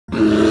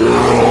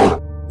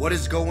What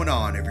is going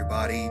on,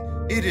 everybody?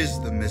 It is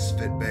the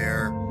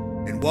Misfitbear,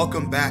 and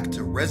welcome back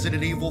to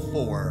Resident Evil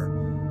 4.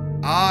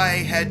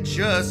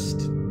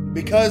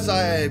 Because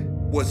I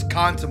was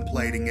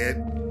contemplating it,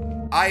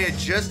 I had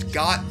just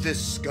got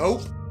this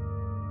scope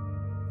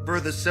for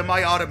the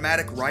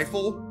semi-automatic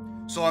rifle,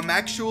 so I'm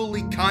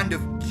actually kind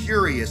of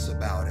curious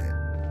about it.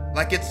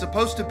 Like, it's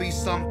supposed to be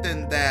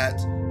something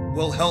that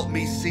will help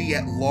me see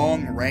at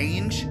long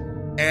range,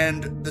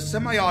 and the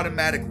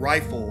semi-automatic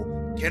rifle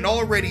can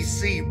already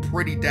see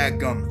pretty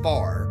dadgum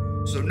far,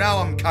 so now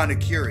I'm kind of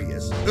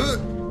curious.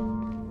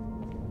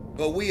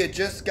 But we had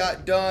just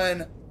got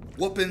done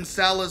whooping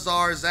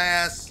Salazar's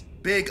ass,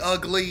 big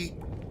ugly,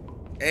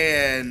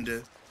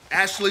 and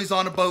Ashley's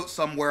on a boat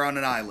somewhere on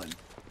an island.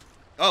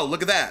 Oh,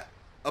 look at that,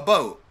 a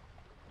boat,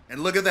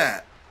 and look at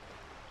that.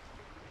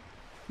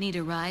 Need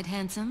a ride,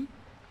 handsome?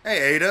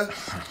 Hey, Ada.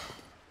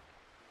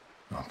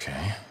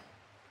 Okay.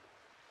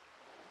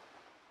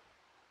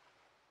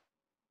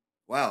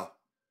 Wow.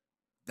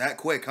 That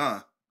quick, huh?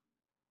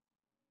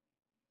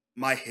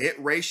 My hit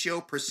ratio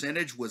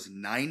percentage was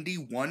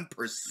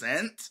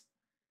 91%?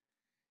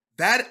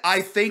 That,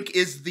 I think,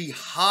 is the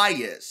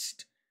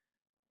highest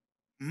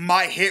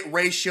my hit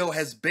ratio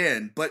has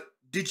been. But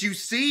did you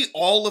see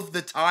all of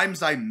the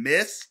times I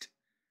missed?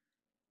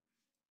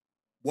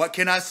 What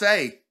can I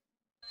say?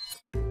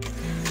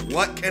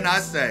 What can I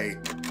say?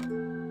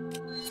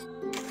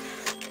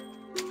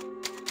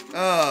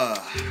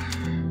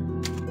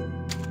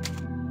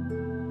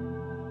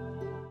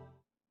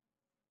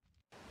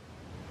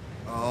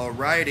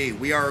 Alrighty,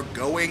 we are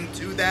going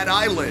to that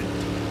island.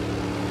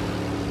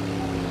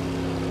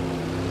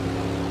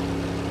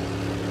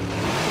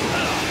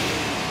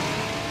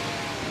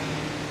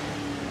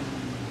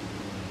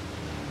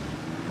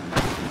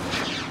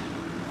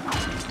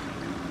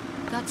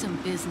 Got some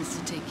business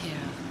to take care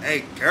of.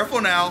 Hey,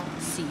 careful now.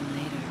 See you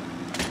later.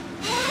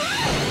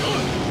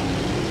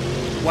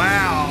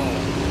 Wow.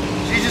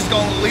 She's just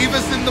gonna leave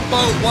us in the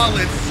boat while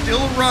it's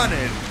still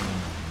running.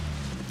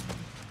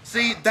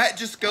 See, that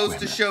just goes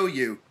to show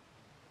you,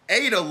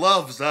 Ada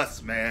loves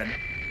us, man.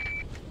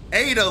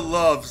 Ada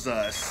loves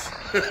us.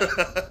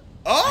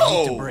 Oh! I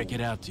hate to break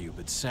it out to you,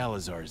 but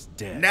Salazar's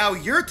dead. Now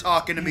you're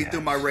talking to me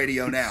through my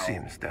radio now.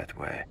 Seems that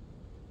way.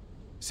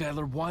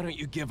 Sadler, why don't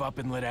you give up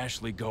and let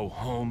Ashley go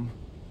home?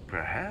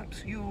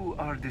 Perhaps you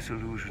are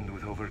disillusioned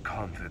with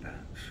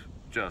overconfidence,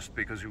 just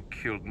because you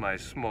killed my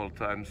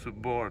small-time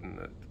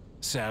subordinate.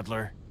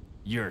 Sadler,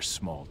 you're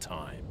small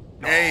time.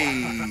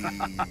 Hey.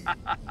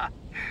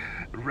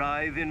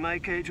 Writhe in my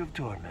cage of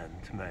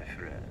torment, my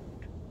friend.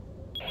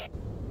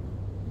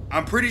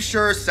 I'm pretty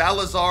sure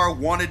Salazar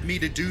wanted me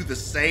to do the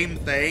same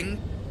thing,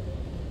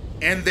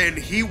 and then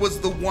he was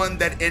the one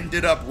that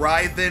ended up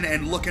writhing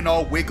and looking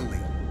all wiggly.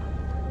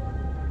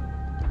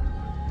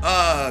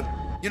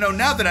 You know,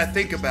 now that I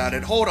think about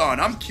it, hold on,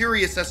 I'm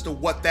curious as to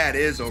what that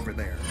is over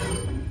there.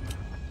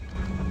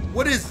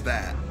 What is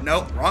that?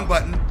 Nope, wrong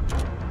button.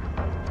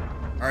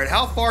 Alright,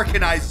 how far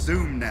can I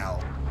zoom now?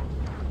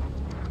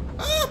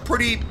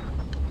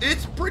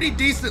 It's pretty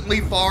decently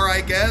far,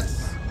 I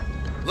guess.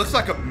 Looks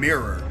like a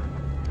mirror.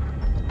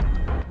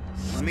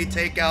 Let me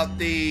take out let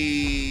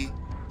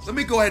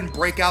me go ahead and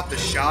break out the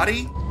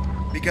shotty,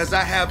 because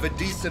I have a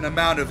decent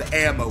amount of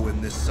ammo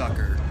in this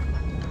sucker.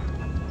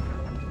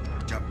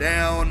 Jump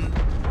down.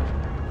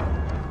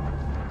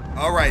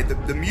 Alright,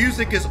 the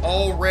music is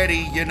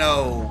already, you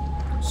know,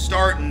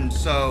 starting,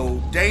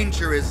 so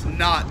danger is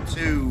not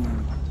too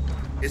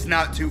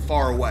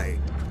far away.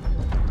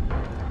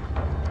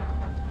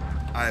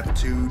 I have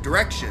two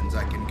directions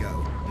I can go.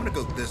 I'm gonna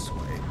go this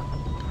way.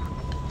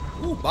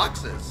 Ooh,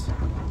 boxes.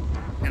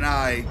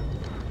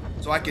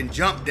 So I can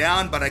jump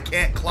down, but I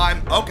can't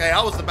climb. Okay,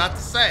 I was about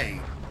to say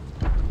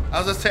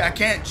I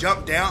can't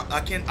jump down. I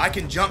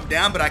can jump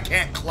down, but I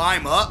can't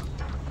climb up.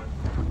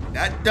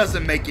 That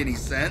doesn't make any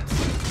sense.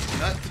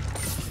 Cut.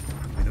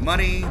 Give me the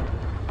money.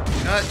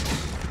 Cut.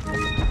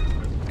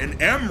 An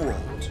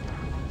emerald.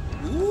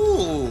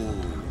 Ooh.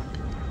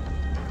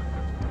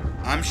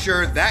 I'm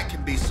sure that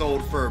can be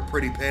sold for a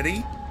pretty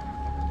penny.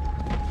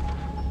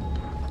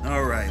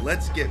 Alright,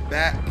 let's get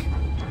back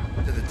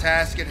to the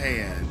task at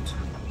hand.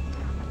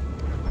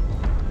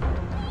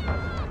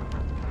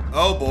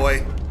 Oh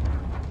boy.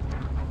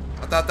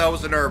 I thought that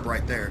was an herb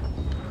right there.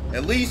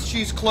 At least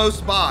she's close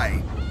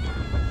by.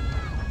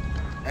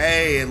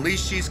 Hey, at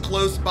least she's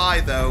close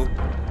by though.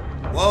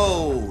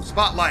 Whoa,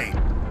 spotlight.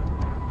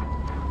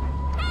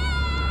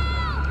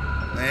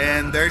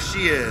 And there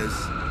she is.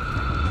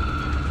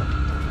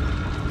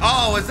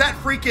 Oh, is that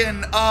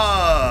freaking,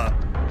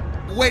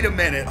 wait a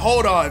minute,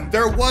 hold on.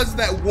 There was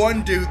that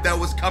one dude that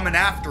was coming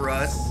after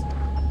us.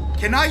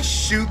 Can I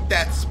shoot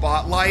that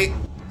spotlight?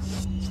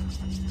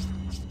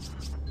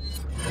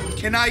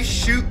 Can I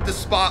shoot the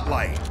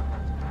spotlight?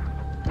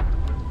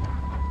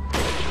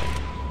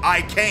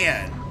 I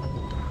can.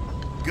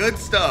 Good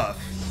stuff.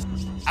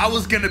 I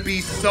was gonna be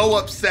so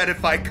upset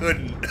if I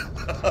couldn't.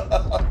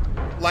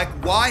 Like,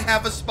 why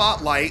have a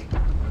spotlight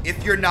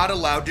if you're not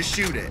allowed to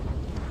shoot it?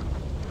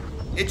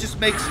 It just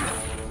makes...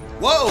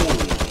 Whoa!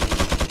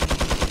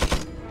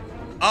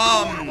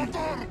 Whoa,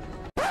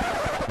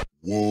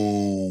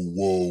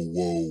 whoa,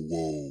 whoa,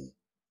 whoa.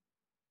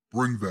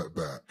 Bring that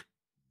back.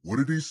 What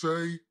did he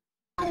say?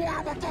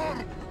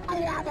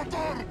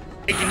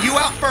 Taking you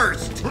out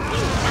first.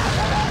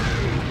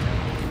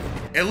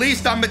 At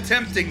least I'm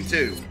attempting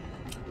to.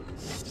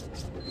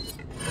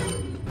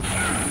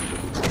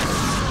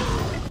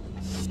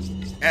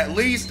 At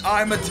least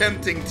I'm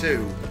attempting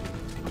to.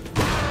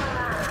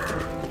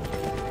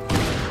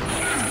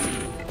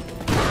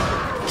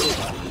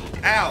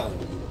 Ow.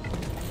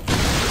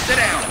 Sit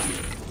down.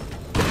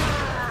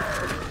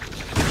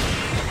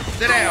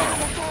 Sit down.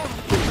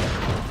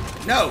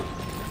 No.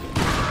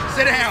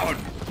 Sit down.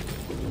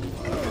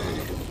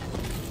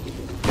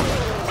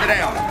 Sit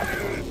down.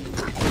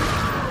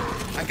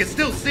 I can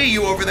still see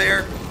you over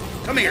there.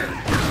 Come here.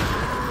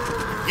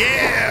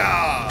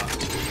 Yeah.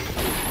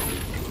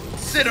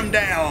 Sit him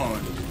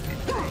down.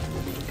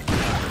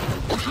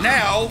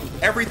 Now,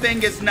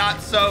 everything is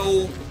not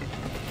so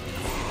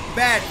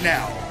bad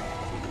now.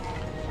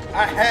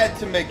 I had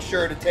to make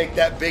sure to take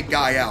that big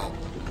guy out.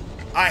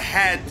 I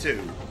had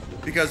to.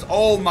 Because,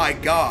 oh my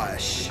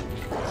gosh.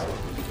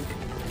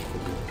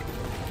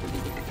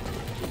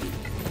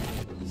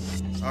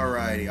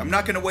 Alrighty, I'm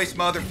not gonna waste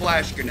my other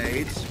flash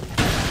grenades.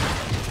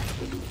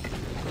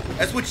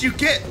 That's what you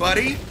get,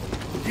 buddy.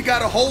 You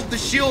gotta hold the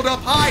shield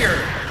up higher.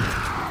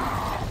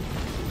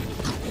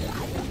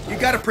 You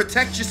gotta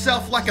protect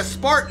yourself like a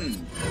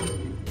Spartan.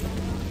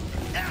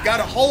 You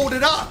gotta hold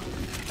it up.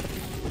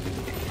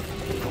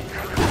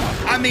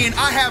 I mean,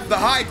 I have the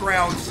high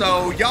ground,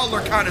 so y'all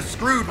are kind of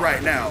screwed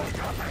right now.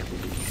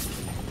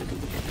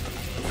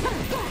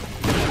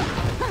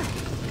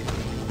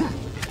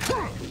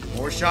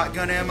 More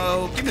shotgun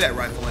ammo. Give me that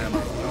rifle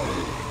ammo.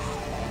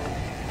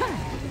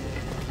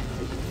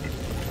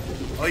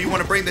 Oh, you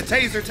want to bring the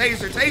taser,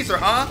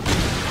 huh?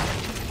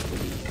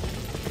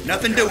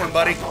 Nothing doing,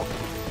 buddy.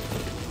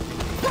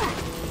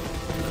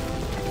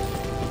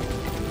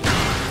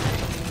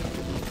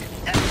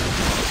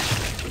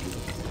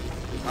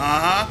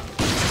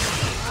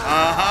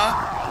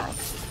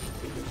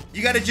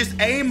 You gotta just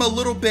aim a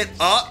little bit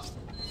up,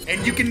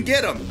 and you can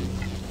get them.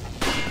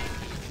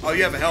 Oh,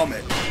 you have a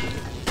helmet.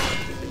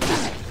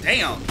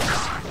 Damn.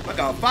 Like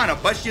I'll fine, I'll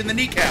bust you in the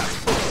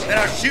kneecaps. Then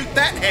I'll shoot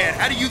that head.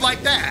 How do you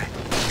like that?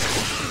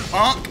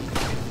 Punk.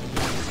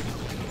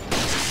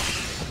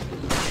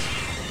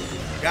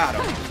 Got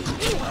him.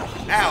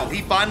 Ow,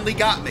 he finally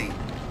got me.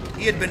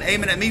 He had been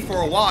aiming at me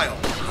for a while.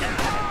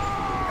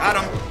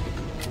 Got him.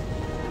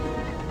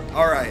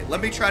 Alright, let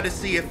me try to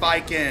see if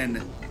I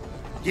can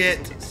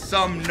get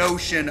some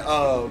notion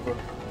of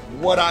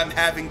what I'm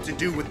having to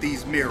do with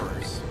these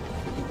mirrors.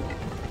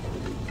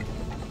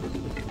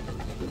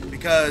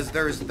 Because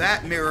there's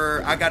that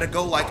mirror, I gotta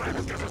go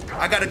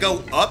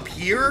up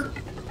here?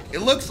 It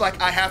looks like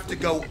I have to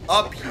go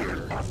up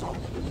here.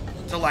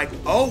 To like,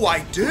 oh,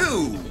 I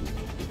do.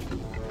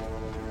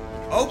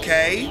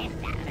 Okay.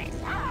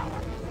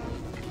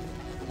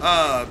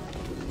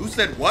 Who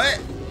said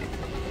what?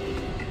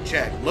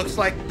 Check. Looks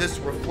like this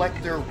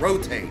reflector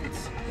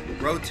rotates.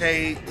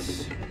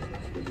 Rotates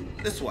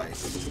this way.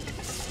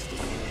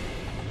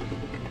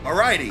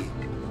 Alrighty.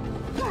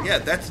 Yeah,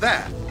 that's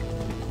that.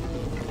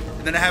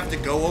 And then I have to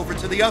go over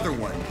to the other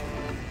one.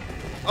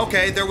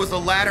 Okay, there was a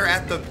ladder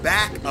at the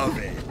back of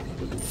it.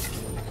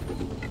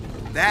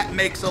 That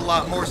makes a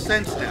lot more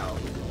sense now.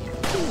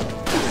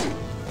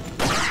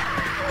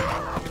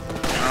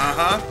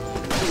 Uh-huh.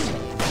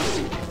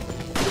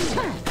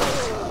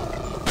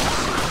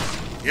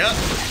 Yep.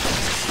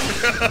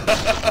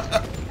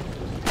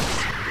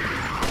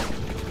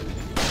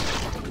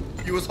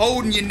 You was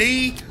holding your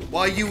knee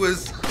while you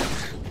was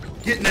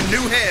getting a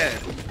new head.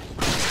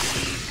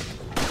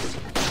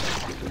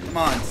 Come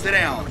on, sit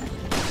down.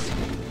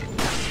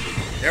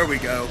 There we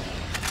go.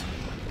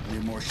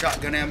 Need more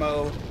shotgun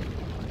ammo.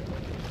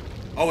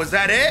 Oh, is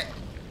that it?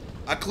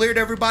 I cleared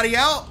everybody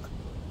out?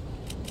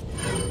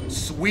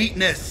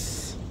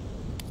 Sweetness.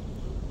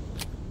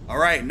 All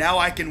right, now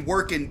I can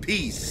work in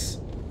peace.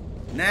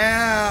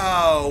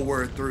 Now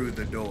we're through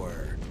the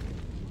door.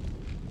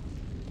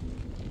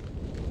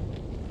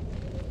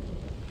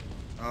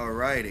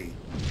 Alrighty.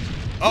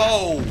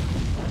 Oh,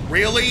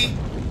 really?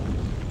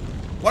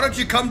 Why don't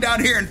you come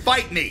down here and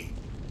fight me?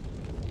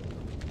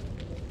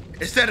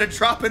 Instead of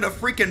dropping a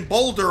freaking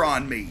boulder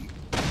on me.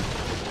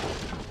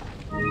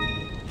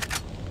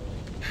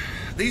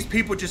 These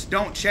people just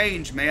don't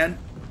change, man.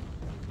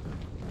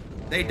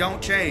 They don't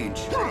change.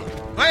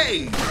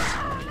 Hey!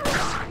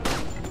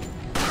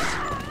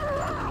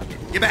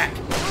 Get back.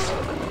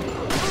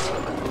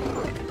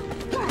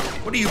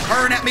 What are you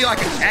purring at me like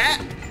a cat?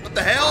 What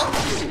the hell?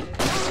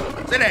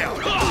 Sit down.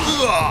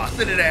 Ugh,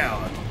 sit it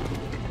down.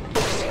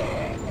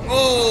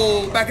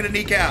 Oh, back of the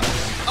kneecap.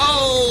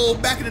 Oh,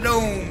 back of the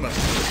dome.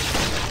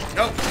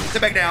 Nope.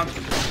 Sit back down.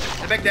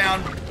 Sit back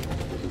down.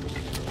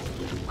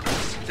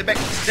 Sit back.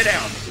 Sit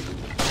down.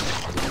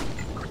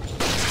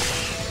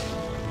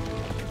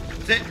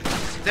 Sit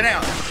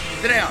down.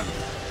 Sit down.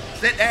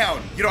 Sit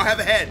down. You don't have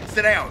a head.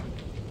 Sit down.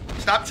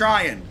 Stop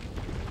trying.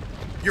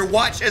 Your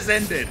watch has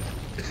ended.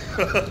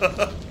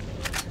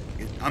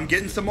 I'm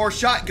getting some more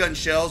shotgun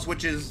shells,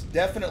 which is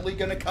definitely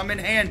going to come in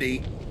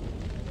handy.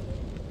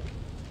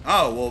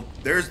 Oh, well,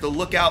 there's the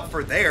lookout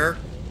for there.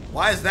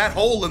 Why is that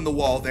hole in the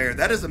wall there?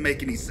 That doesn't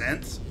make any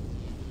sense.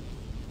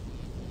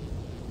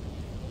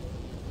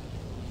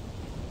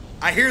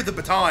 I hear the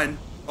baton.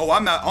 Oh,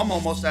 I'm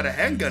almost out of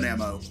handgun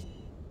ammo.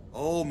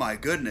 Oh my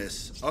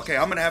goodness. Okay,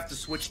 I'm gonna have to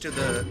switch to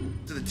the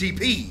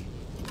TP.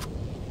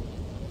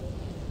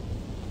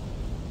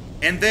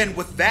 And then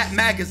with that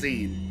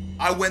magazine,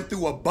 I went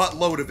through a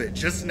buttload of it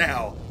just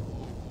now.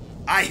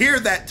 I hear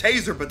that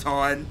taser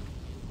baton.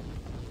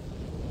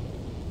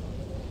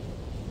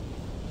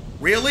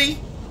 Really?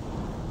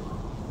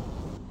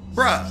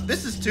 Bruh,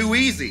 this is too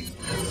easy.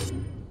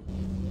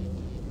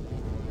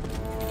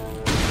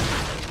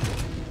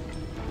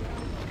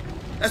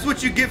 That's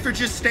what you get for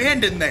just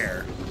standing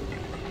there.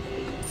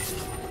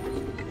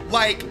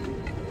 Like,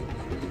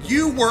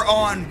 you were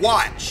on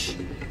watch,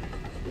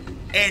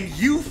 and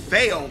you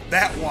failed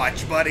that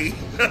watch, buddy.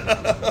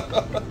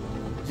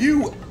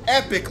 You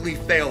epically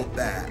failed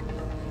that.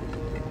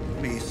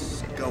 Let me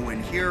go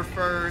in here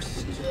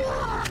first.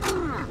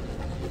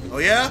 Oh,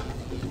 yeah?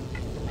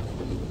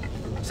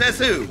 Says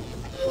who?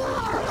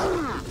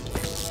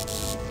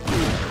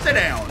 Sit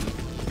down.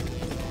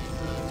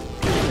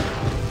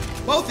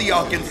 Both of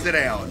y'all can sit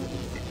down.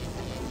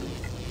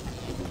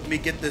 Let me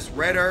get this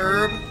red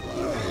herb.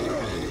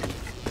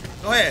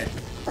 Go ahead.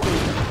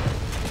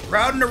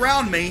 Crowding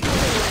around me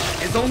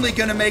is only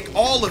gonna make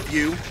all of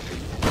you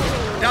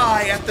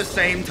die at the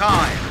same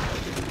time.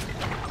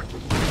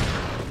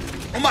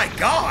 Oh my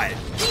God!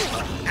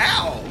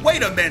 Ow!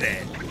 Wait a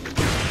minute!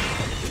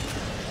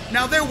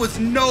 Now there was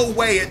no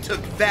way it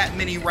took that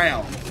many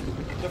rounds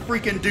to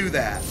freaking do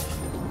that.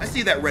 I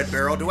see that red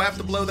barrel. Do I have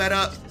to blow that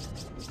up?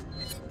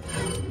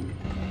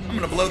 I'm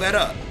gonna blow that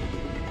up.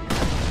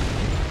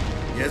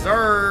 Yes,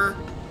 sir.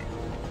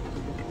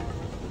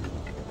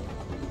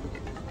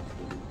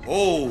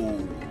 Oh,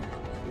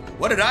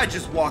 what did I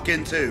just walk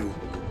into?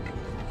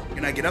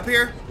 Can I get up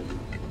here?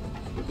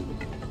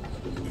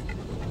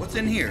 What's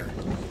in here?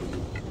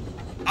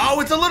 Oh,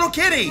 it's a little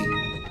kitty.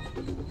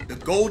 The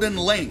golden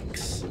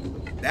lynx.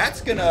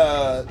 That's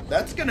gonna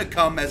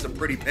come as a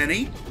pretty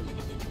penny.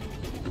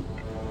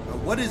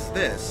 What is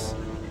this?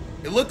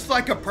 It looks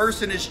like a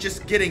person is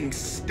just getting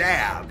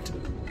stabbed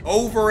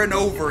over and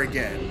over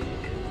again.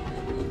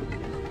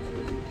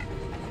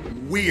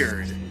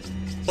 Weird.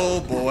 Oh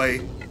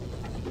boy.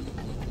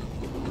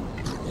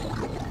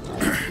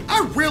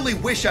 I really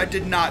wish I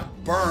did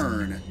not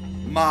burn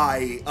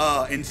my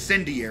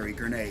incendiary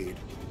grenade.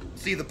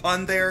 See the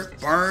pun there?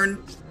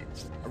 Burn.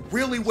 I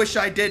really wish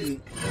I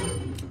didn't.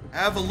 I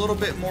have a little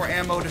bit more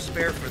ammo to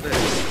spare for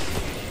this.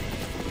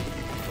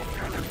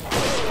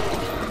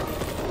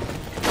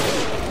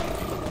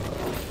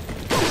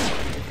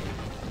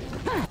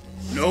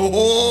 No,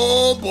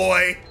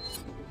 boy.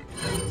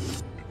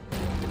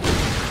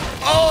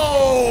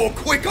 Oh,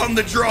 quick on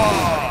the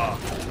draw.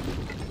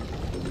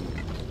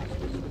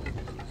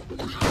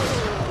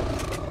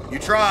 You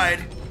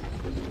tried.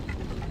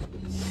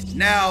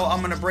 Now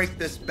I'm gonna break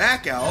this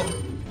back out.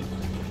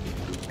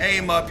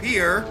 Aim up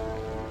here.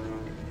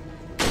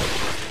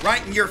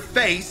 Right in your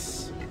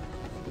face.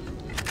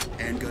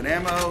 Handgun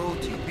ammo,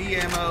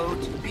 TP ammo,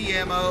 TP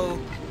ammo,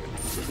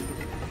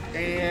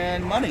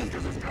 and money.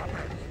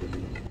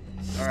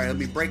 All right, let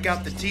me break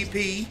out the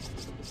TP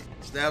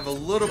to have a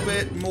little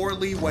bit more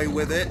leeway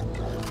with it.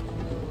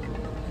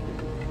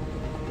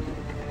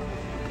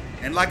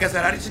 And like I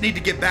said, I just need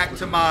to get back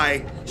to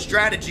my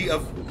strategy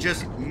of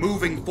just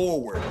moving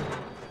forward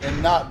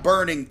and not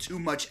burning too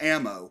much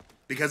ammo,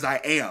 because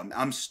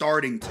I'm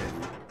starting to.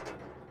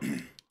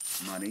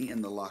 Money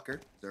in the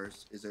locker.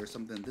 Is there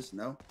something in this?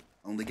 No.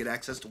 Only get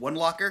access to one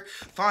locker?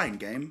 Fine,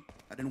 game.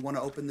 I didn't want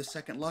to open the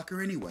second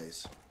locker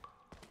anyways.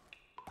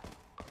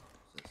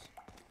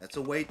 That's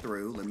a way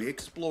through. Let me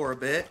explore a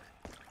bit.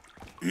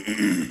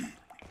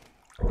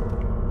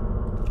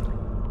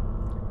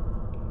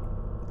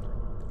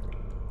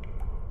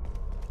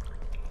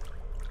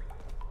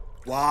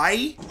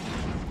 Why?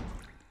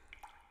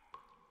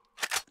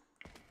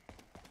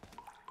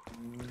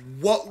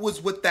 What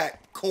was with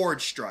that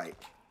cord strike?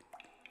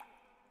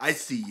 I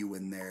see you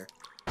in there.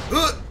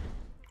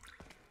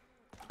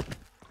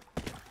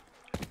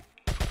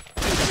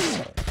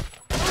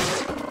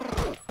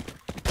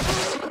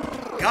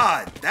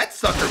 God, that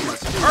sucker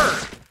must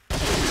hurt.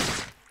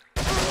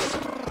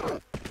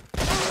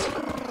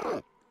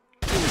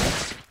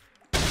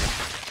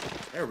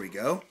 There we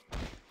go.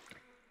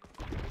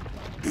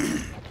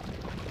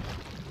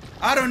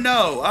 I don't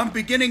know. I'm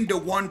beginning to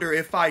wonder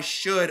if I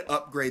should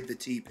upgrade the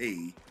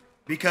TP,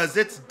 because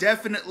it's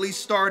definitely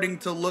starting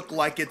to look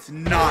like it's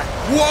not.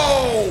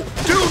 Whoa!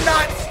 Do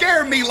not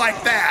scare me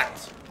like that!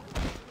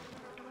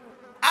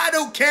 I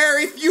don't care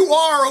if you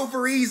are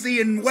over easy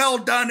and well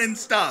done and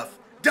stuff.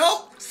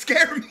 Don't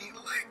scare me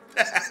like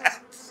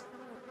that.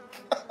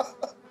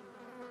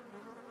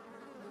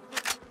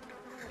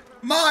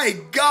 My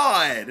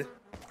God.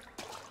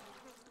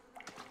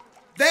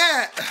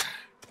 That.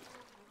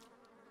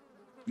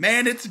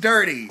 Man, it's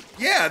dirty.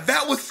 Yeah,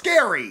 that was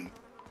scary.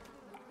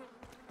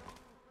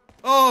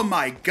 Oh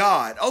my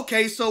god.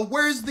 Okay, so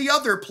where's the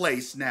other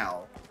place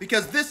now?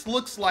 Because this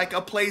looks like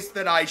a place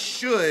that I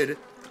should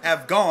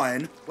have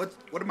gone. What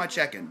am I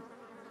checking?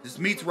 This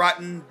meat's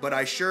rotten, but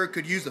I sure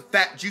could use a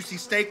fat, juicy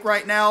steak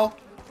right now.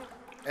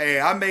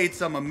 Hey, I made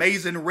some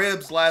amazing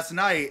ribs last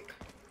night.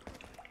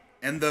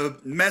 And the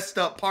messed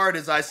up part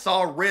is I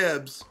saw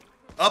ribs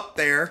up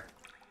there.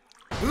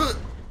 Ugh.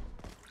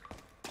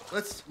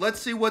 Let's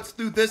see what's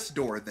through this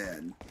door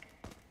then.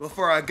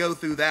 Before I go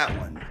through that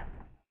one.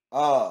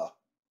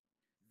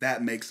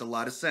 That makes a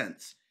lot of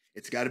sense.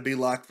 It's got to be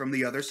locked from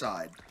the other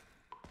side.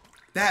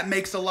 That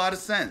makes a lot of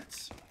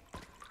sense.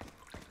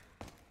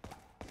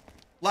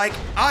 Like,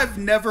 I've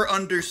never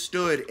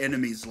understood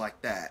enemies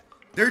like that.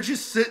 They're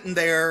just sitting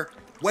there,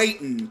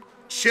 waiting,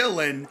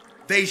 chilling.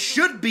 They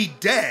should be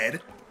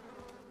dead.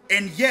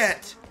 And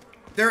yet,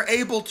 they're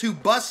able to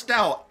bust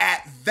out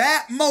at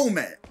that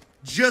moment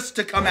just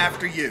to come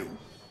after you.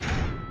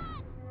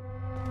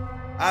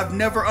 I've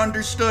never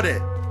understood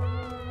it.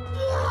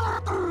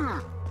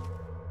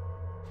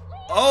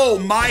 Oh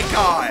my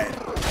god!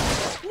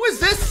 Who is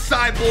this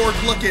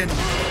cyborg looking?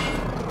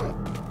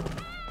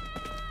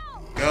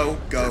 Go,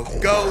 go,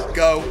 go,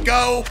 go,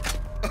 go!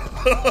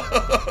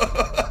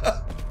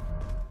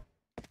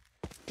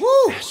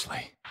 Woo!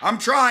 Ashley. I'm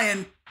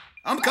trying.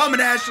 I'm coming,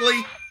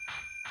 Ashley.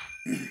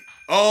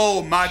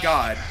 Oh my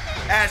god.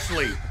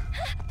 Ashley.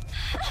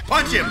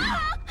 Punch him.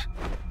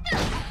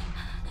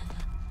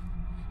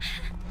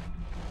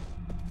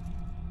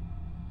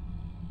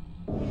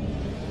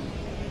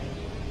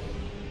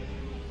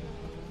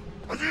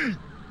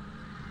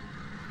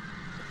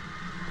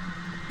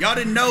 Y'all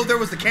didn't know there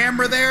was a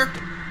camera there?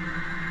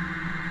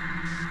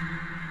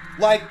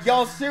 Like,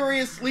 y'all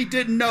seriously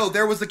didn't know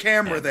there was a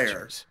camera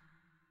there. Just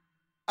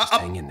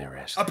hang in there,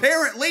 Ashley.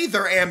 Apparently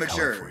they're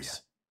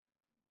amateurs.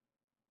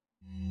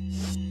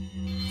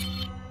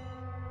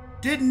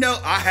 Didn't know.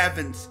 I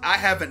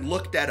haven't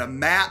looked at a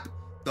map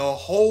the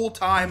whole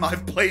time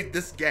I've played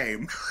this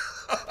game.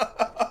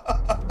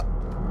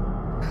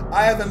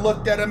 I haven't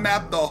looked at a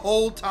map the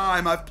whole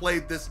time I've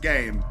played this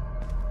game.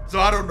 So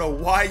I don't know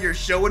why you're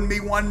showing me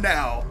one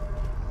now.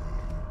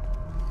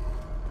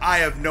 I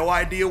have no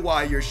idea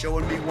why you're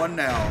showing me one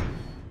now.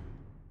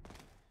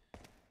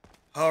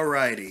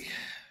 Alrighty.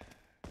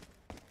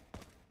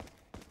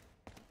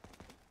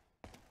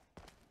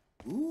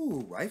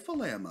 Ooh,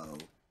 rifle ammo.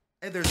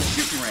 Hey, there's a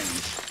shooting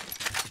range.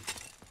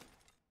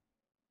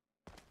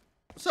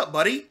 What's up,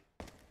 buddy?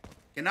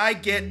 Can I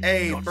get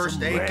a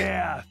first aid kit?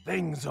 Rare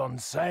things on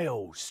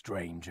sale,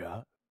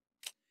 stranger.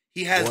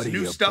 He has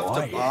new stuff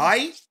to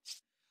buy?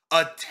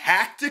 A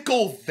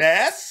tactical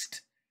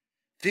vest?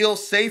 Feel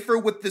safer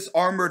with this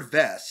armored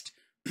vest.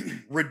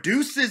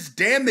 Reduces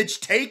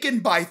damage taken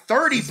by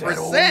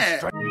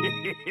 30%.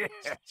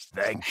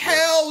 Thank you.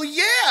 Hell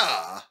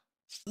yeah!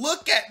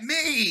 Look at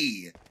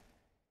me!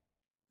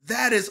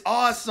 That is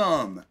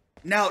awesome.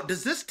 Now,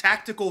 does this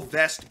tactical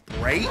vest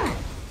break?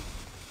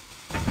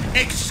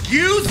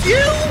 Excuse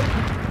you?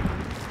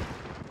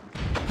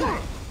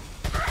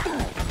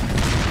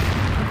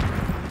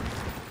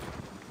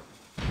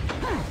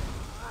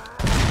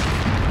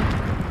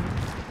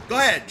 Go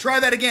ahead, try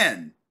that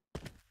again.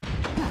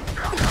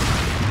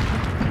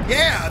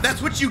 Yeah,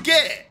 that's what you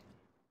get.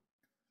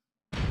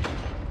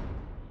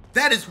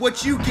 That is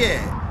what you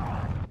get.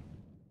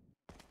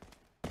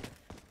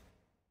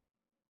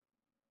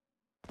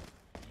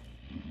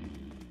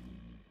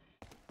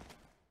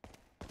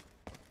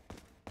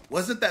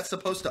 Wasn't that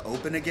supposed to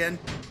open again?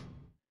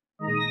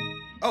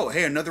 Oh,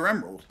 hey, another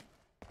emerald.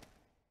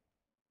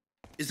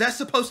 Is that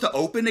supposed to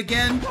open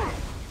again?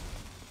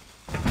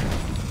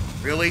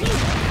 Really?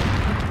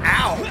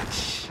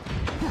 Ouch!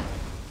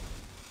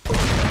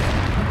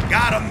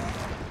 Got him!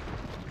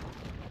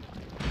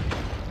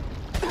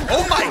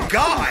 Oh my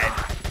god!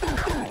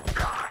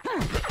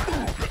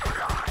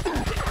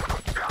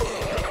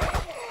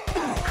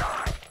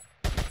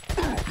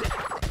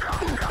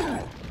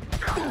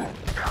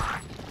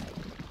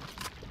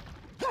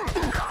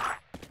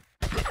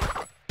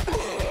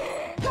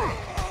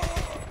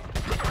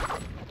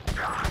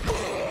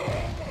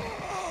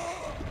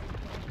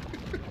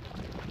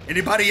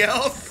 Anybody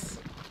else?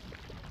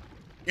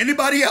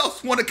 Anybody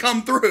else want to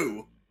come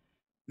through?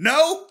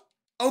 No?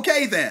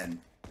 Okay then.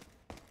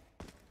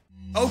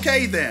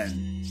 Okay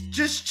then.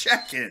 Just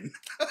checking.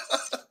 Let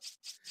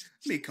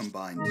me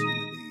combine two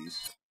of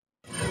these.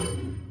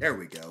 There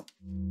we go.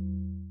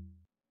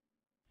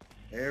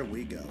 There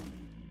we go.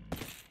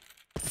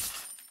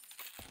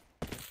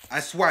 I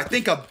swear, I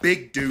think a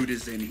big dude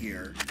is in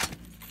here.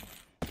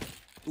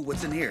 Ooh,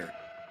 what's in here?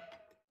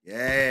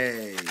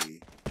 Yay.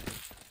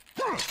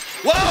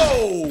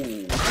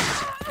 Whoa!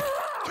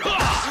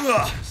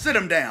 Ugh, sit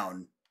him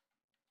down.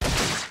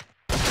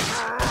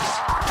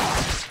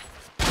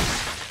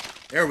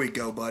 There we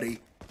go, buddy.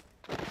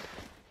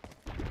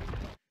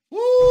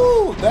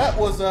 Woo! That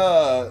was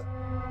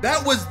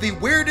the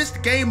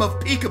weirdest game of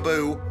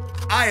peekaboo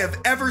I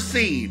have ever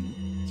seen.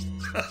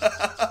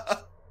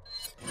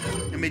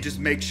 Let me just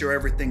make sure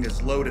everything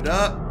is loaded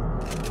up.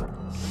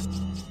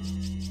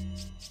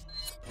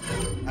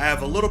 I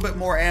have a little bit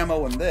more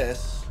ammo in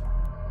this.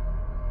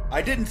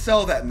 I didn't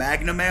sell that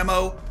Magnum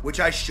ammo, which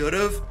I should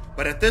have,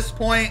 but at this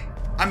point,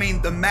 I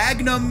mean, the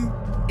Magnum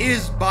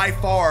is by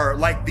far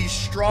like the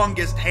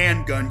strongest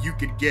handgun you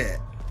could get,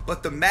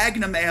 but the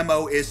Magnum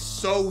ammo is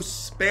so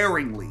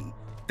sparingly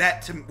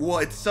well,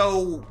 it's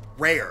so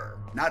rare.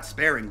 Not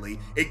sparingly.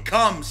 It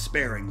comes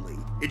sparingly.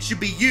 It should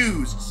be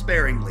used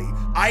sparingly.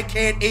 I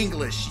can't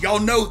English. Y'all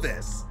know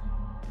this.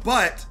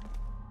 But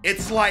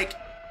it's like,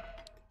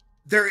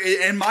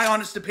 in my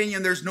honest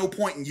opinion, there's no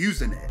point in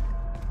using it.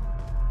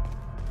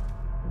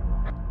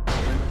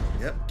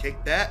 Yep,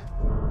 kick that.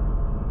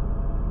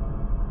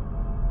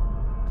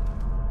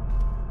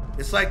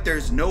 It's like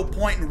there's no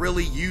point in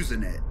really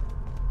using it.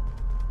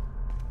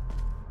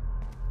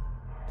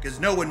 Because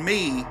knowing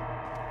me,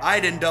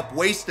 I'd end up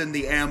wasting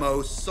the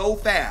ammo so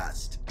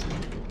fast.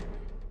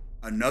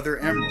 Another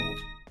emerald.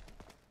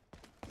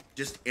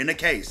 Just in a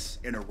case,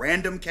 in a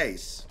random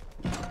case.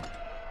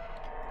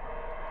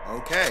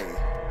 Okay.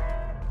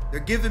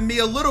 They're giving me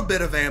a little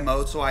bit of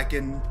ammo so I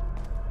can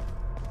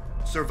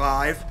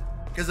survive.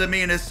 Because, I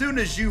mean, as soon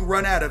as you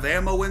run out of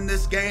ammo in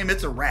this game,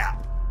 it's a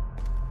wrap.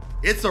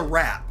 It's a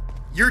wrap.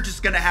 You're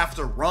just going to have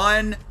to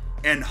run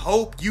and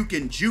hope you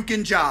can juke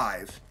and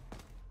jive.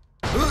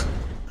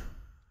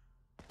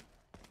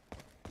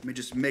 Let me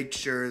just make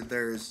sure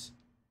there's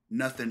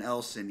nothing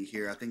else in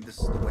here. I think this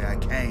is the way I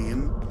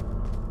came.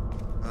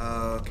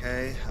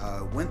 Okay,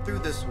 went through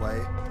this way.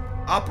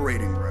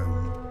 Operating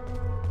room.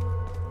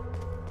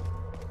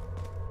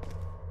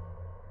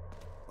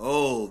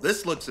 Oh,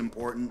 this looks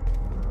important.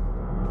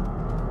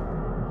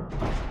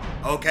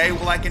 Okay,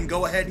 well I can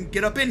go ahead and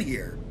get up in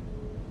here.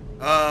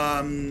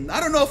 I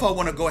don't know if I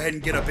want to go ahead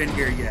and get up in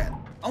here yet.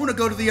 I want to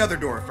go to the other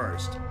door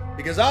first.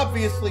 Because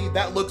obviously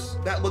that looks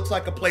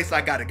like a place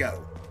I gotta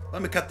go.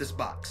 Let me cut this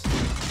box.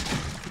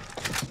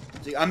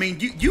 See, I mean,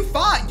 you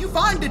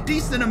find a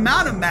decent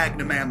amount of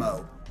Magnum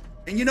ammo.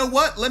 And you know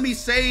what? Let me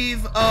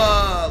save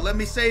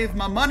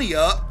my money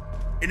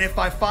up. And if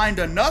I find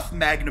enough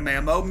Magnum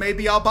ammo,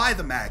 maybe I'll buy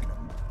the Magnum.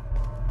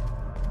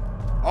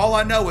 All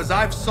I know is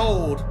I've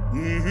sold,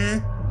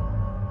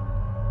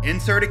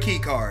 Insert a key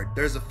card.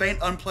 There's a faint,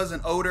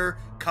 unpleasant odor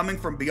coming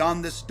from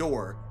beyond this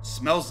door.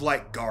 Smells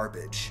like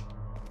garbage.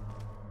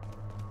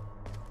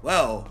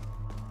 Well,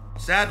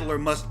 Sadler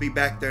must be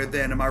back there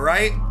then, am I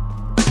right?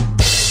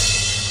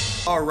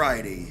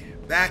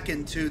 Alrighty, back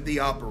into the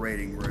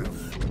operating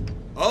room.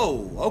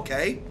 Oh,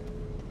 okay.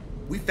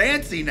 We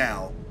fancy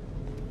now.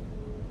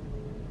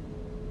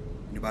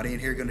 Anybody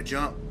in here gonna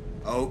jump?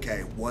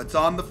 Okay, what's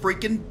on the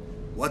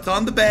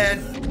bed?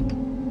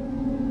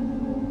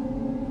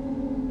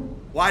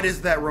 Why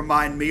does that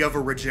remind me of a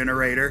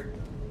regenerator?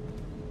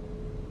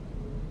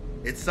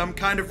 It's some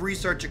kind of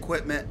research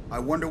equipment. I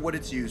wonder what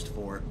it's used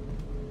for.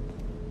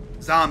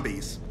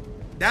 Zombies.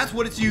 That's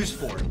what it's used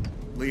for,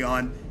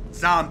 Leon.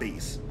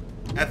 Zombies.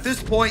 At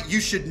this point,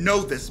 you should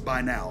know this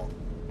by now.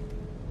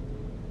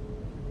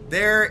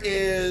 There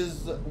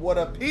is what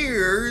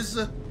appears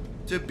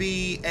to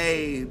be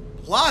a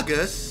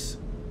Plagas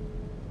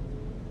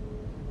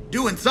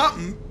doing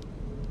something.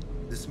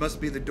 This must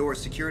be the door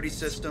security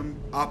system.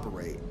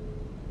 Operate.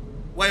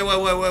 Wait.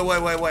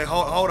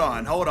 Hold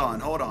on.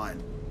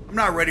 I'm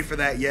not ready for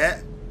that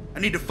yet. I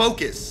need to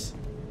focus.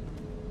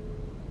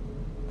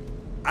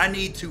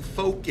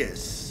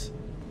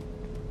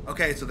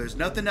 Okay, so there's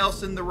nothing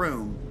else in the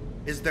room.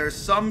 Is there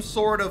some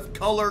sort of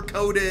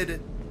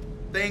color-coded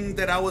thing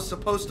that I was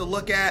supposed to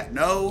look at?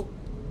 No?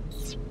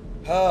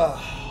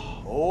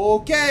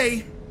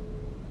 Okay.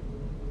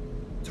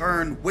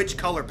 Turn which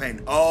color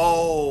pane?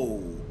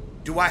 Oh.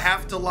 Do I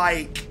have to,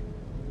 like,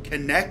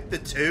 connect the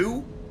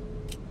two?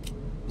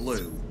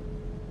 Blue.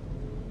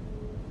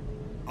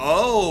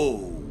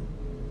 Oh.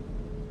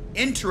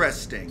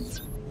 Interesting.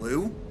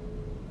 Blue.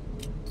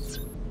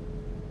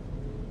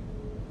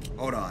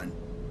 Hold on.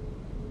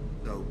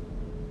 So,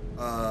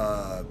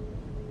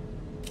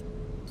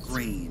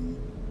 green.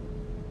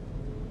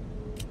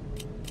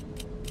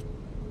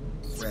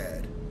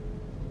 Red.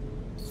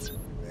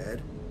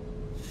 Red.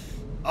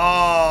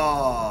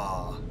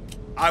 Oh,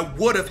 I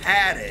would have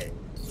had it.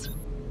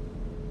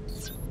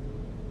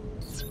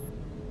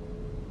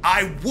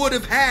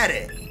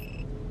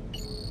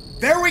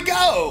 There we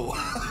go.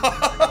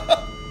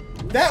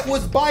 That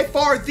was by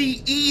far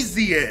the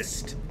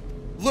easiest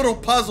little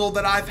puzzle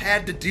that I've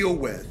had to deal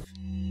with.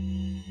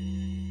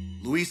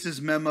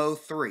 Luis's Memo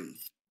 3.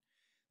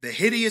 The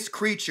hideous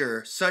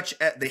creatures such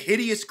as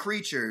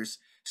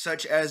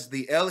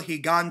the El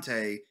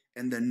Gigante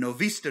and the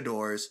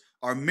Novistadors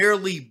are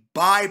merely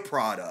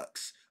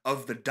byproducts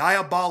of the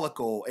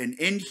diabolical and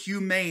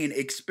inhumane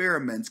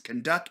experiments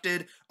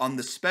conducted on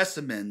the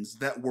specimens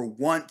that were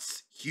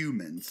once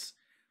humans.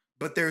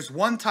 But there's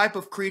one type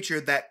of creature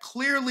that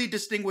clearly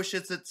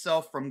distinguishes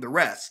itself from the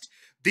rest.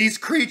 These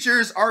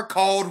creatures are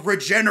called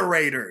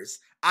regenerators.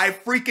 I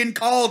freaking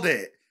called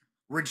it.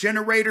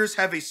 Regenerators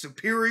have a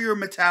superior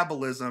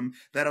metabolism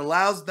that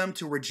allows them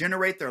to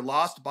regenerate their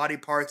lost body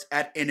parts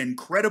at an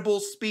incredible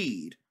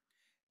speed.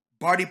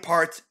 Body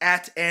parts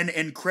at an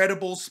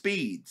incredible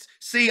speeds.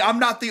 See, I'm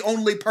not the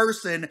only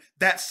person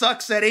that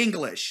sucks at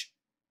English.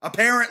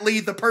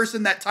 Apparently, the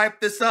person that typed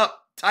this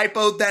up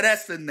typoed that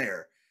S in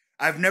there.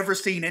 I've never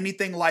seen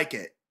anything like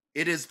it.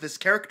 It is this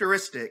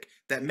characteristic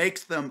that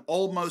makes them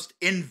almost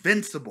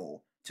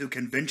invincible to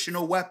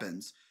conventional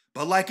weapons.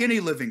 But like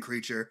any living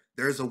creature,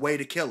 there's a way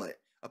to kill it.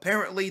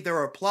 Apparently, there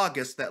are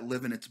plagas that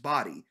live in its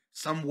body,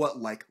 somewhat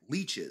like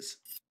leeches.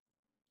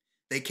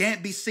 They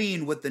can't be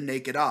seen with the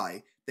naked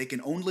eye. They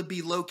can only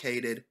be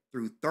located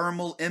through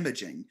thermal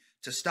imaging.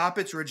 To stop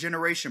its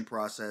regeneration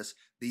process,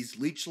 these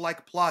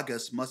leech-like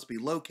plagas must be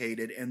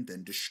located and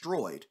then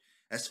destroyed.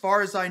 As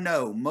far as I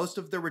know, most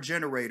of the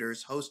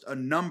regenerators host a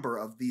number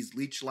of these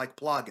leech-like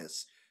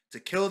plagas.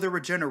 To kill the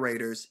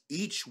regenerators,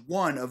 each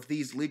one of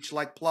these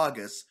leech-like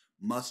plagas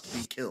must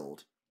be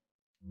killed.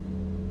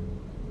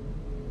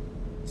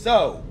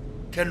 So,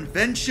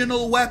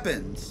 conventional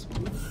weapons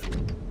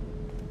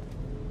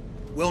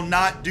will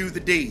not do the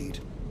deed.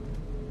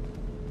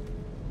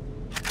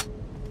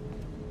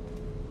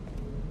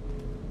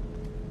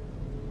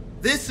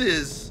 This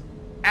is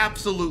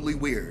absolutely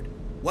weird.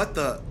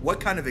 What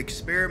kind of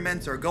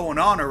experiments are going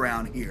on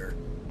around here?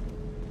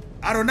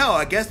 I don't know.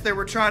 I guess they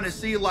were trying to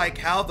see like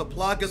how the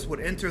plagas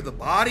would enter the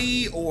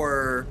body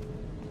or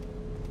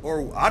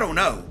I don't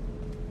know.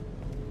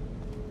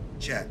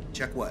 Check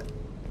what?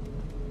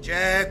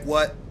 Check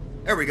what?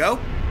 There we go.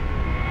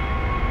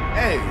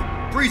 Hey,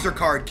 freezer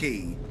card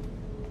key.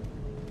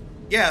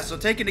 Yeah, so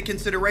take into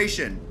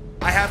consideration,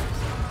 I had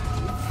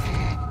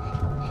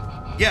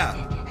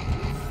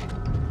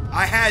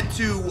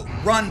to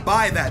run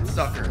by that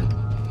sucker.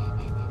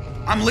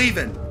 I'm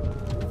leaving.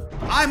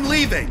 I'm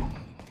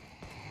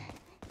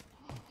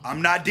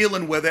not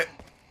dealing with it.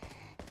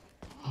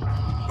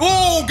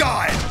 Oh,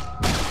 God!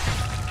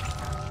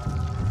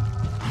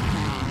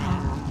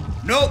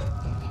 Nope.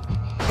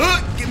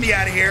 Get me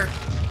out of here.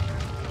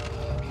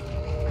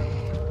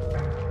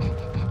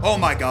 Oh,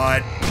 my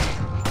God.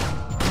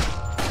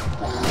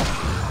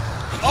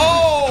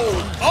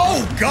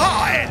 Oh,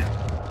 God!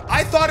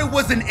 I thought it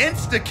was an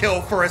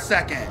insta-kill for a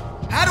second.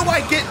 How do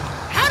I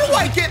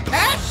get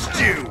past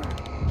you?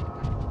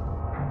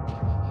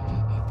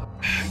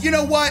 You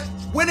know what?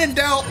 When in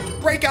doubt,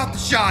 break out the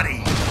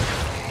shotty.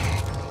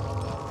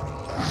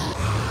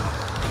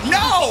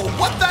 No!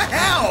 What the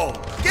hell?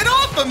 Get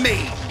off of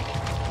me!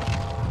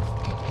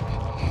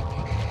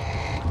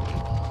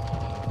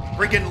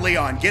 Freaking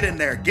Leon, get in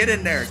there, get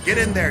in there, get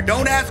in there.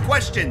 Don't ask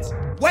questions.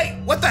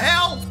 Wait, what the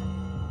hell?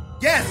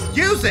 Yes,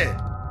 use it.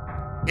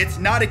 It's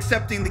not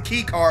accepting the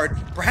key card.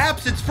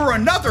 Perhaps it's for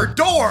another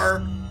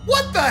door.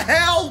 What the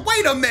hell?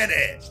 Wait a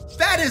minute.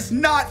 That is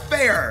not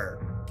fair.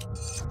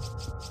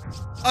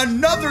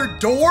 Another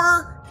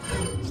door?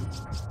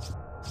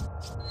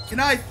 Can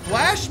I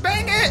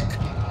flashbang it?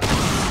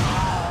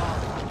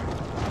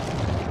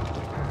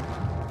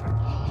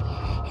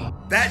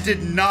 That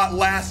did not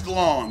last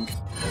long.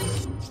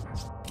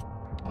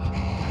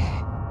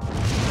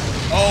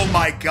 Oh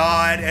my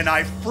God, and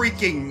I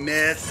freaking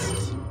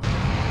missed.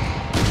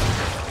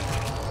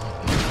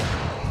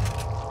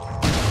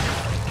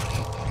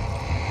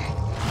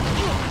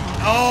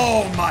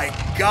 Oh my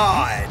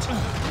God.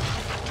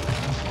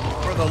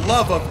 For the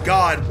love of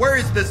God, where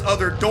is this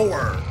other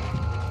door?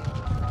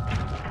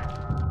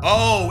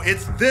 Oh,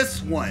 it's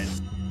this one.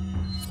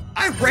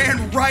 I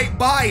ran right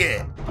by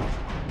it.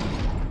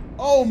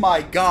 Oh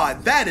my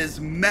God, that is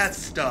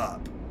messed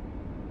up.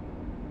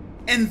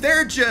 And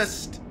they're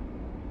just...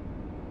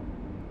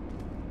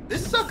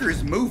 This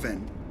sucker's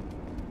moving.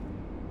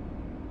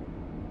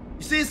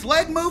 You see his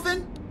leg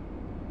moving?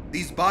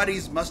 These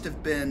bodies must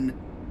have been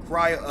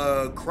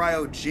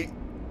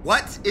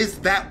what is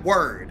that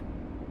word?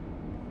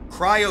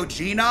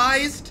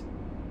 Cryogenized?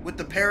 With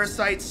the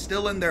parasites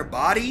still in their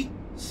body?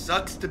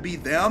 Sucks to be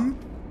them.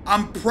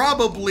 I'm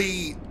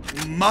probably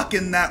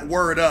mucking that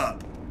word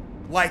up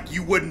like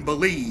you wouldn't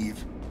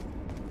believe.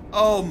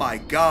 Oh my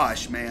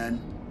gosh,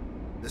 man.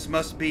 This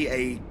must be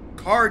a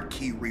card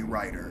key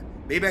rewriter.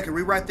 Maybe I can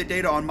rewrite the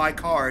data on my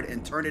card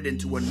and turn it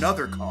into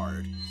another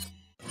card.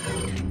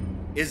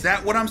 Is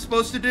that what I'm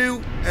supposed to do?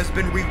 Has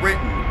been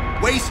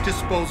rewritten. Waste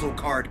disposal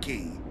card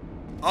key.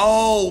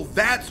 Oh,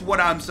 that's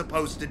what I'm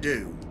supposed to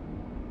do.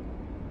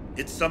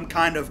 It's some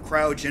kind of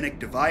cryogenic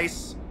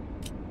device.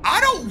 I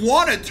don't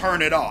want to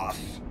turn it off.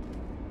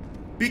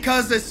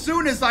 Because as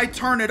soon as I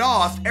turn it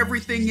off,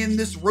 everything in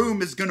this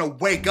room is gonna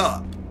wake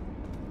up.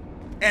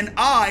 And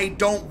I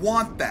don't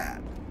want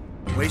that.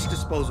 Waste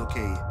disposal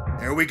key.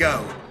 There we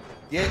go.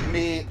 Get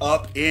me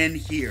up in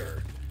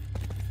here.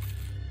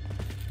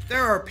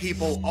 There are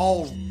people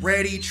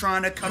already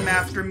trying to come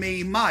after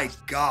me. My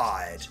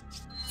God.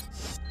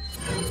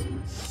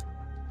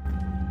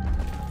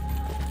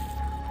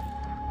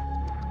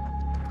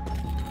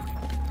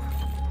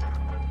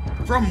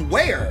 From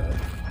where?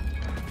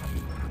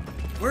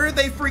 Where are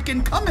they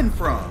freaking coming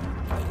from?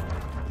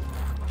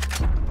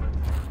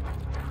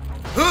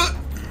 Huh!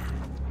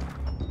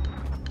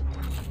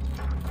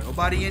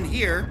 nobody in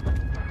here.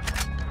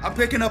 I'm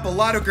picking up a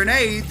lot of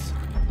grenades.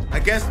 I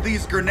guess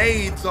these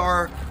grenades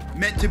are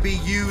meant to be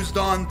used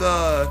on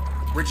the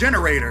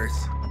regenerators.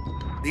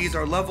 These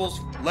are levers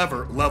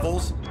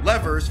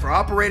for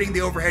operating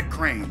the overhead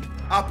crane.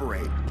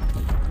 Operate.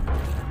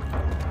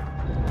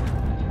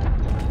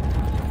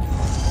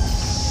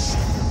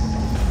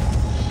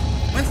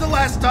 When's the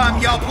last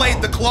time y'all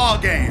played the claw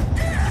game?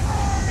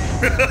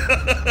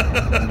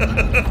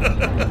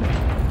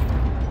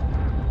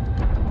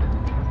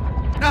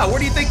 No, where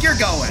do you think you're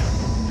going?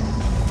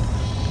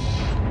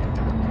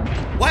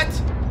 What?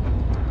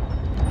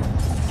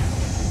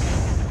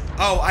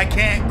 Oh, I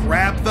can't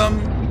grab them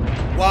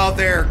while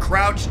they're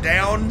crouched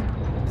down?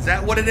 Is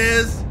that what it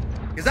is?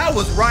 Because I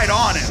was right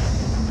on him.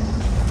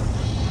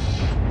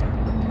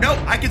 Nope,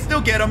 I can still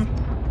get him.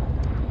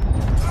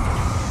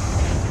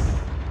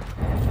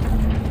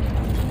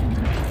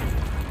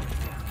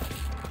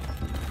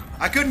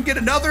 I couldn't get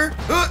another?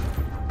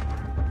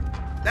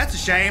 That's a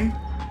shame.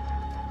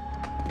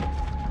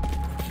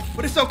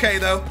 But it's okay,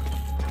 though.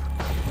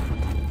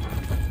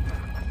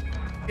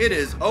 It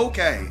is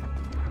okay.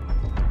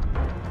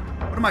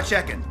 What am I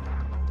checking?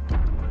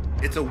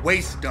 It's a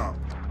waste dump.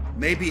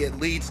 Maybe it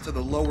leads to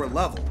the lower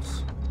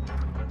levels.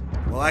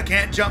 Well, I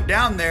can't jump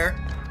down there.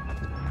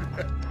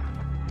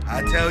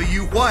 I tell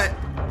you what.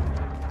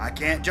 I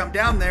can't jump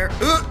down there.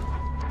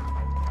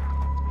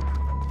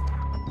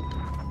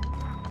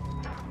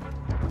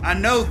 I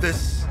know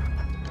this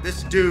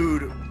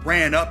dude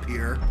ran up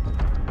here.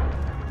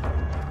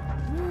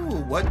 Ooh,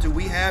 what do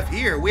we have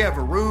here? We have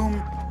a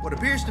room, what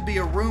appears to be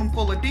a room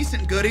full of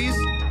decent goodies.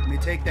 Let me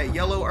take that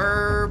yellow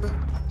herb.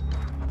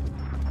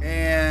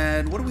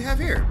 And what do we have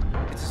here?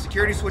 It's a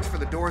security switch for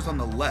the doors on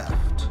the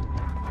left.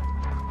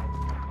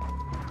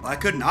 Well, I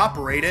couldn't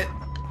operate it.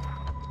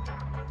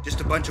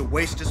 Just a bunch of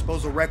waste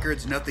disposal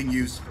records, nothing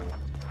useful.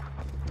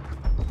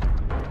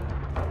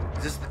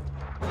 Is this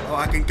oh,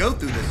 I can go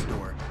through this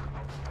door.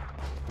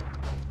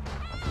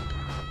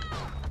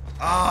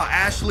 Ah,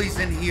 Ashley's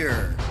in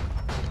here.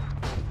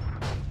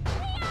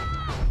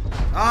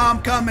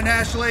 I'm coming,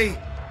 Ashley.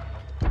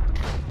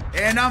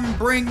 And I'm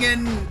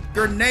bringing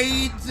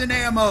grenades and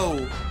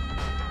ammo.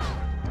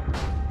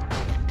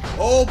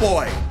 Oh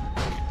boy.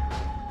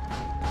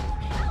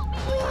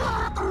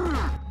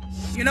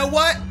 You know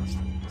what?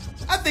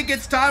 I think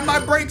it's time I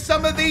break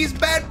some of these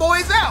bad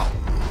boys out.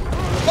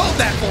 Hold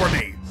that for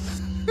me.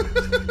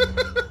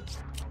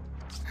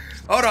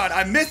 Hold on,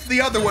 I missed the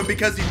other one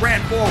because he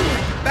ran forward.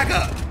 Back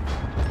up.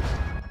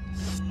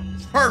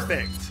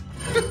 Perfect.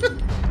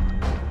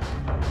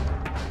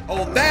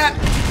 Hold that.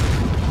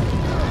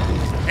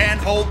 And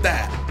hold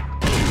that.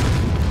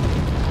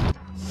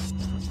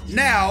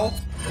 Now,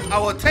 I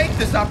will take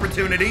this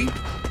opportunity.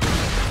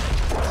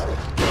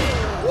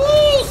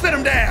 Woo! Sit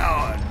him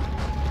down.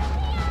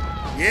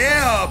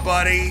 Yeah,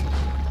 buddy.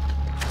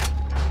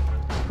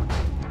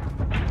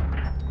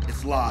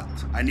 It's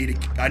locked. I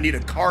need a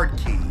card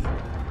key.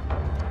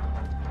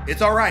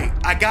 It's all right.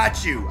 I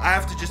got you. I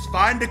have to just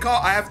find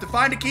I have to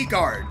find a key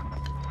card.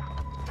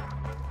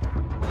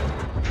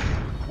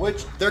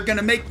 Which they're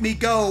gonna make me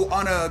go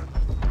on a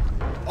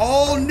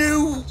all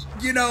new,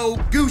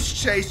 goose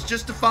chase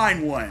just to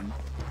find one.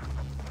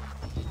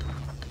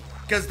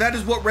 Because that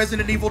is what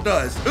Resident Evil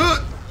does.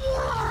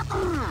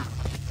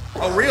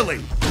 Oh,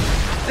 really?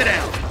 Sit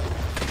down.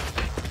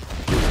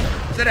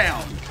 Sit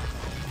down.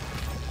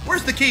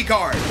 Where's the key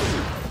card?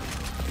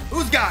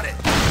 Who's got it?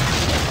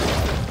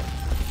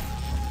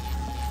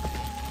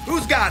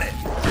 Who's got it?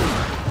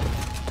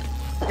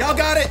 Y'all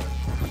got it?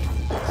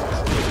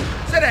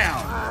 Sit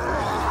down.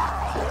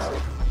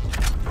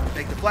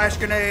 Take the flash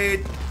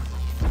grenade.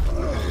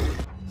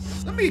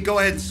 Let me go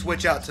ahead and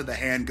switch out to the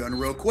handgun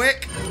real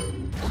quick.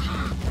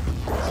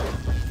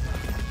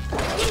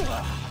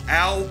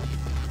 Ow.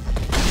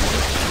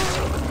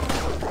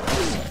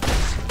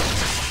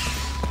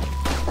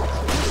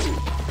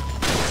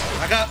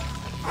 Back up.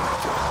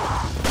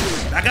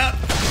 Back up.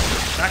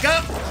 Back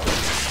up.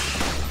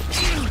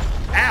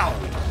 Ow.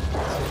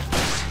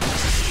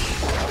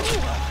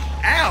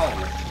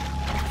 Ow.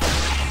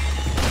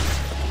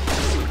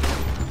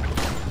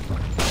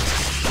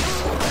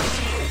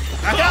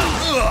 Back up.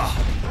 Ugh.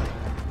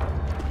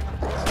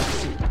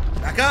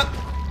 Back up.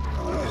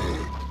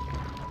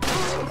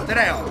 Sit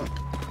down.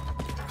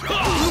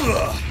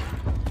 Ugh.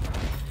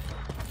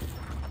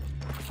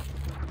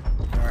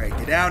 All right,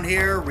 get down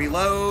here,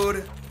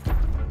 reload.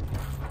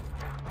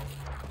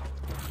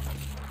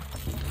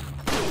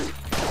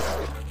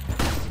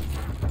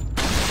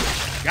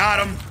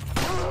 Got him.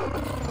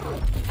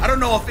 I don't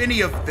know if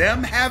any of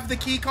them have the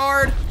key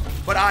card,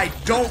 but I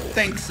don't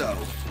think so.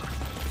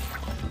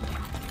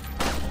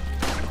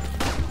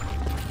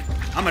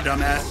 I'm a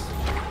dumbass.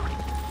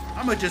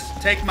 I'm gonna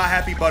just take my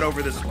happy butt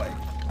over this way.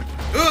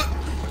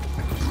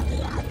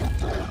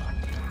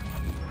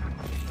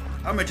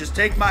 I'm gonna just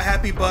take my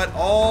happy butt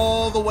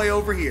all the way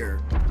over here.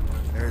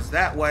 There's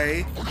that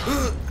way.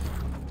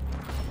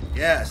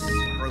 Yes,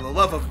 for the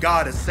love of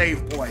God, a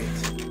save point.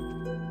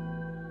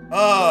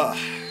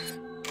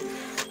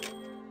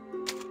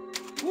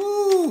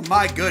 Woo! Woo,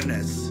 my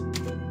goodness.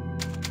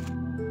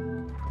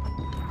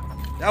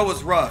 That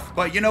was rough,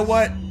 but you know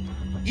what?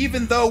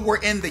 Even though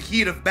we're in the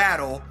heat of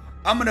battle,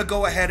 I'm gonna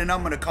go ahead and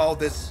I'm gonna call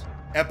this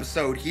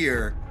episode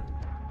here.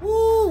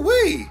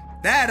 Woo-wee!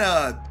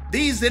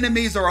 These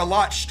enemies are a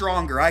lot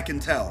stronger, I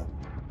can tell.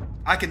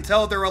 I can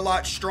tell they're a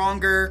lot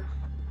stronger,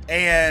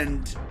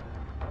 and,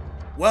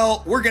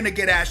 well, we're gonna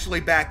get Ashley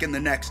back in the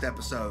next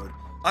episode.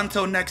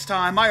 Until next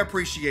time, I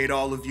appreciate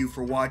all of you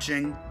for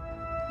watching.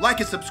 Like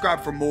and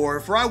subscribe for more,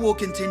 for I will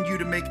continue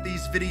to make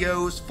these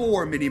videos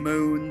for many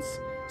moons.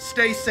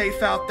 Stay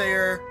safe out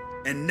there,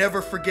 and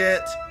never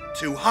forget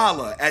to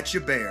holla at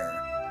your bear.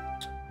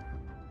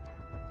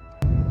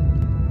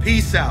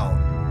 Peace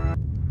out.